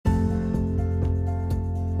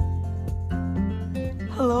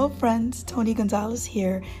Hello friends, Tony Gonzalez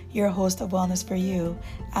here, your host of Wellness for You.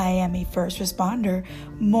 I am a first responder,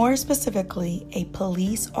 more specifically a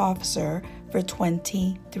police officer for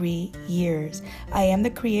 23 years. I am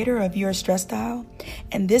the creator of Your Stress Style,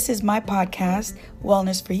 and this is my podcast,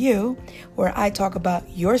 Wellness for You, where I talk about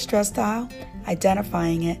your stress style,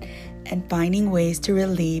 identifying it, and finding ways to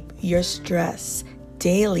relieve your stress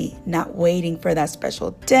daily, not waiting for that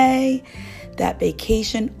special day, that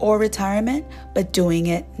vacation or retirement, but doing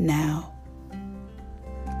it now.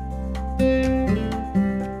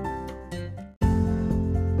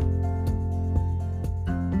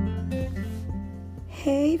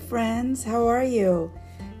 Hey friends, how are you?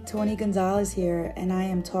 Tony Gonzalez here, and I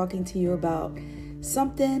am talking to you about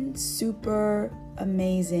something super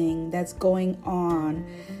amazing that's going on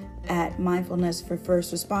at Mindfulness for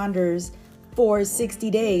First Responders for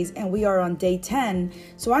 60 days, and we are on day 10,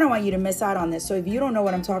 so I don't want you to miss out on this. So if you don't know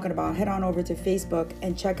what I'm talking about, head on over to Facebook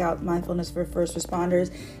and check out Mindfulness for First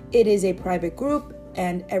Responders. It is a private group,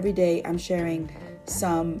 and every day I'm sharing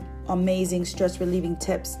some amazing stress relieving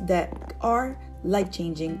tips that are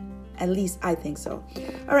life-changing. At least I think so.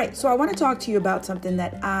 All right, so I want to talk to you about something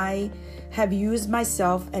that I have used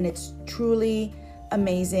myself, and it's truly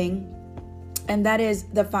amazing, and that is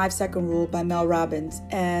the 5-second rule by Mel Robbins.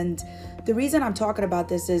 And the reason I'm talking about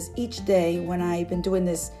this is each day when I've been doing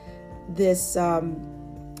this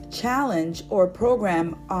challenge or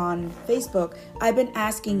program on Facebook, I've been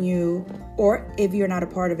asking you, or if you're not a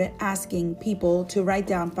part of it, asking people to write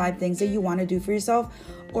down 5 things that you want to do for yourself,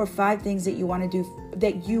 or 5 things that you want to do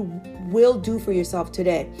that you will do for yourself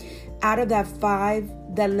today. Out of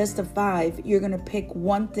that list of 5, you're going to pick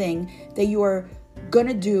one thing that you are going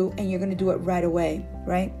to do, and you're going to do it right away,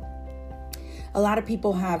 right? A lot of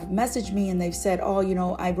people have messaged me and they've said,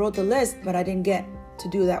 I wrote the list, but I didn't get to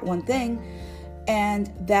do that one thing. And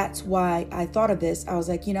that's why I thought of this. I was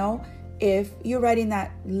like, if you're writing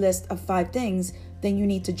that list of 5 things, then you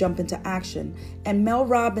need to jump into action. And Mel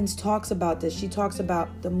Robbins talks about this. She talks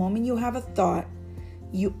about the moment you have a thought,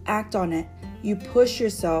 you act on it, you push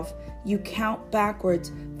yourself, you count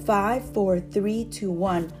backwards, 5, 4, 3, 2,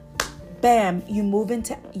 1. Bam, you move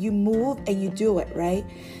and you do it, right?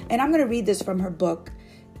 And I'm going to read this from her book.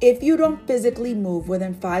 If you don't physically move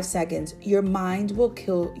within 5 seconds, your mind will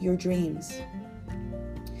kill your dreams.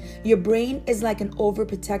 Your brain is like an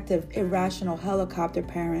overprotective, irrational helicopter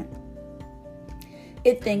parent.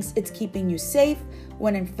 It thinks it's keeping you safe,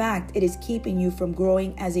 when in fact it is keeping you from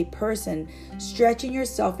growing as a person, stretching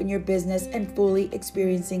yourself in your business, and fully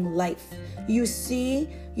experiencing life. You see,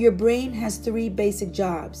 your brain has 3 basic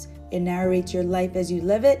jobs. It narrates your life as you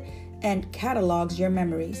live it and catalogs your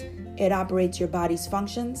memories. It operates your body's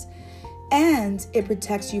functions, and it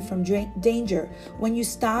protects you from danger. When you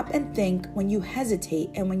stop and think, when you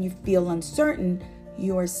hesitate, and when you feel uncertain,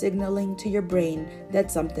 you are signaling to your brain that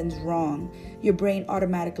something's wrong. Your brain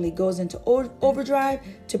automatically goes into overdrive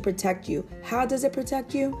to protect you. How does it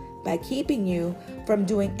protect you? By keeping you from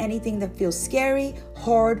doing anything that feels scary,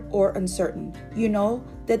 hard, or uncertain. You know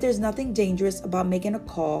that there's nothing dangerous about making a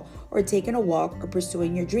call or taking a walk or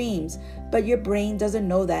pursuing your dreams, but your brain doesn't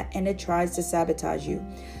know that, and it tries to sabotage you.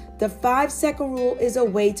 The 5-second rule is a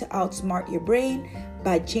way to outsmart your brain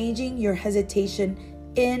by changing your hesitation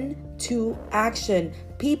into action.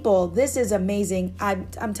 People, this is amazing.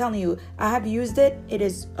 I'm telling you, I have used it. It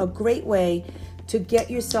is a great way to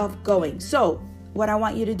get yourself going. So what I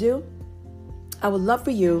want you to do, I would love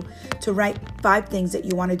for you to write 5 things that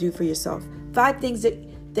you want to do for yourself. 5 things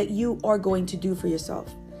that you are going to do for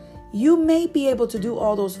yourself. You may be able to do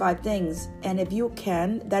all those 5 things, and if you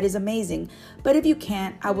can, that is amazing. But if you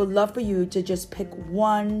can't, I would love for you to just pick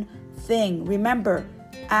one thing. Remember,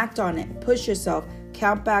 act on it. Push yourself.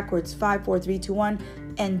 Count backwards, 5, 4, 3, 2, 1,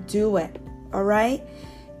 and do it. All right?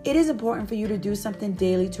 It is important for you to do something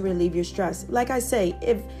daily to relieve your stress. Like I say,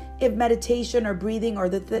 if meditation or breathing or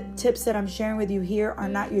the tips that I'm sharing with you here are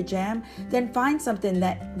not your jam, then find something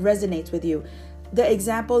that resonates with you. The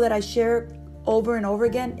example that I share over and over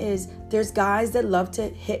again is there's guys that love to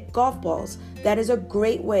hit golf balls. That is a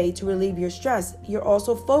great way to relieve your stress. You're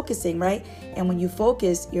also focusing, right? And when you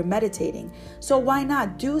focus, you're meditating. So why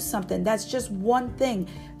not do something? That's just one thing.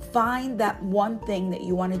 Find that one thing that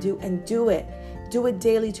you want to do and do it. Do it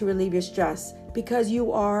daily to relieve your stress, because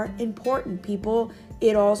you are important, people.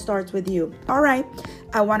 It all starts with you. All right.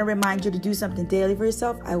 I want to remind you to do something daily for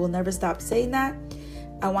yourself. I will never stop saying that.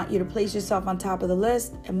 I want you to place yourself on top of the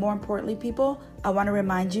list. And more importantly, people, I want to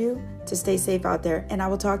remind you to stay safe out there. And I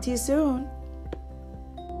will talk to you soon.